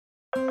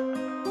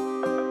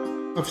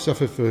I've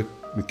suffered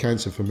with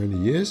cancer for many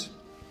years,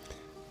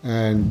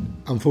 and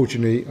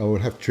unfortunately I will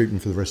have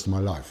treatment for the rest of my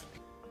life.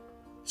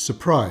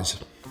 Surprise.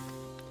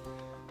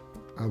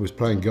 I was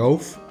playing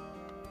golf,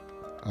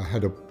 I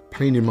had a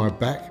pain in my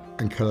back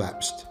and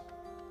collapsed.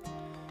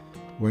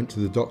 Went to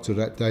the doctor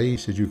that day, he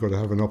said, you've got to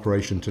have an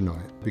operation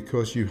tonight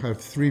because you have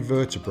 3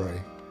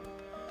 vertebrae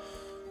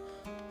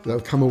that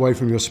have come away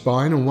from your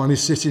spine, and one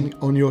is sitting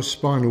on your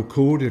spinal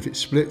cord. If it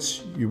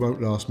splits, you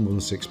won't last more than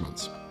 6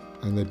 months.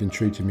 And they've been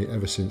treating me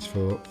ever since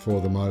for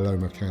the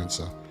myeloma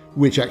cancer,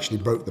 which actually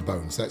broke the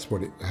bones. That's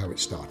how it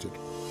started.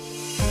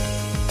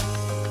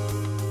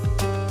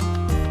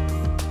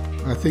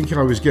 I think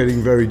I was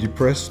getting very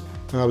depressed,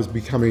 and I was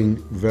becoming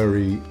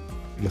very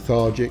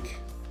lethargic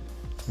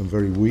and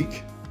very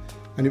weak.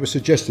 And it was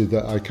suggested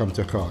that I come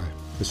to CHAI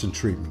for some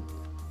treatment.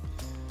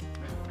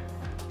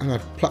 And I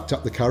plucked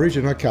up the courage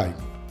and I came.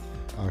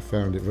 I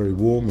found it very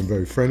warm and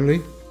very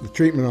friendly. The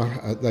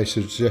treatment they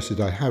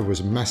suggested I have was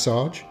a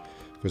massage,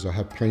 because I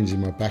have pains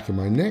in my back and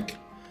my neck,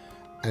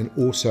 and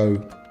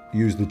also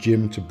use the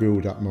gym to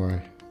build up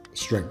my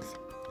strength,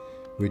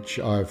 which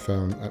I've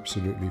found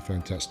absolutely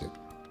fantastic.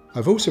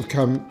 I've also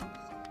come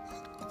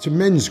to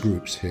men's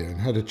groups here and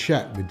had a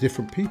chat with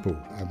different people.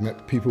 I've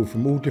met people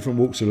from all different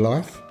walks of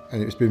life,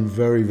 and it's been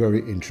very,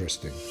 very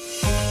interesting.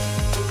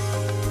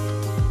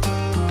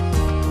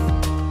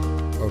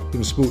 I've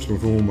been a sportsman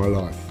for all my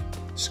life.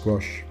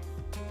 Squash.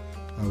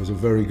 I was a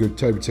very good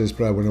table tennis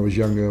player when I was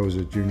younger. I was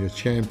a junior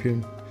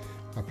champion.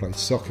 I played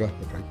soccer,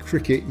 I played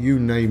cricket, you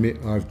name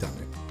it, I've done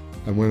it.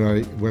 And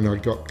when I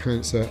got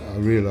cancer, I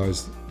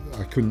realised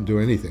I couldn't do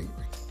anything.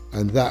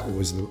 And that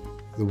was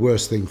the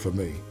worst thing for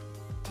me,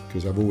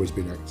 because I've always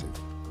been active.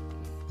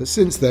 But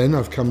since then,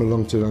 I've come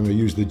along to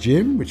use the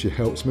gym, which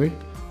helps me.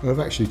 And I've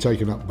actually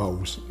taken up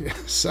bowls.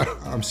 So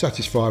I'm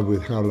satisfied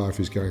with how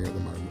life is going at the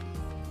moment,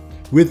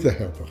 with the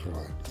help of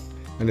CHAI.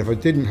 And if I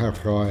didn't have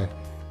CHAI,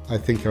 I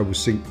think I would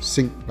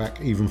sink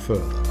back even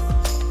further.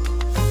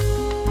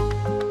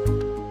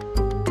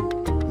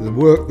 The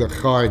work that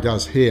CHAI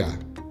does here,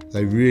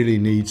 they really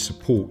need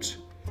support.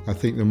 I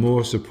think the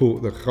more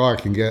support that CHAI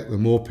can get, the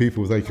more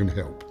people they can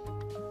help.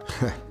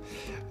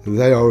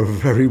 They are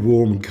very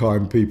warm and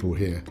kind people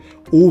here.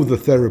 All the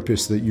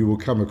therapists that you will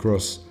come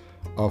across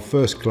are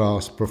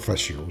first-class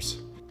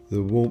professionals.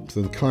 The warmth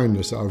and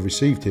kindness that I've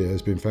received here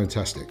has been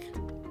fantastic.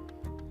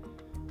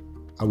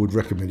 I would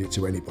recommend it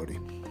to anybody.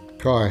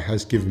 CHAI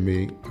has given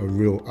me a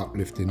real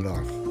uplift in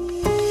life.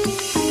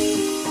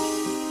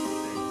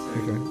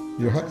 Okay,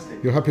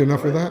 you're happy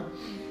enough with that?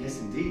 Yes,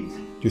 indeed.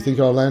 Do you think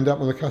I'll land up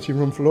on the cutting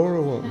room floor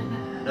or what?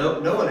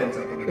 No one ends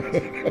up on the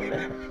cutting room floor.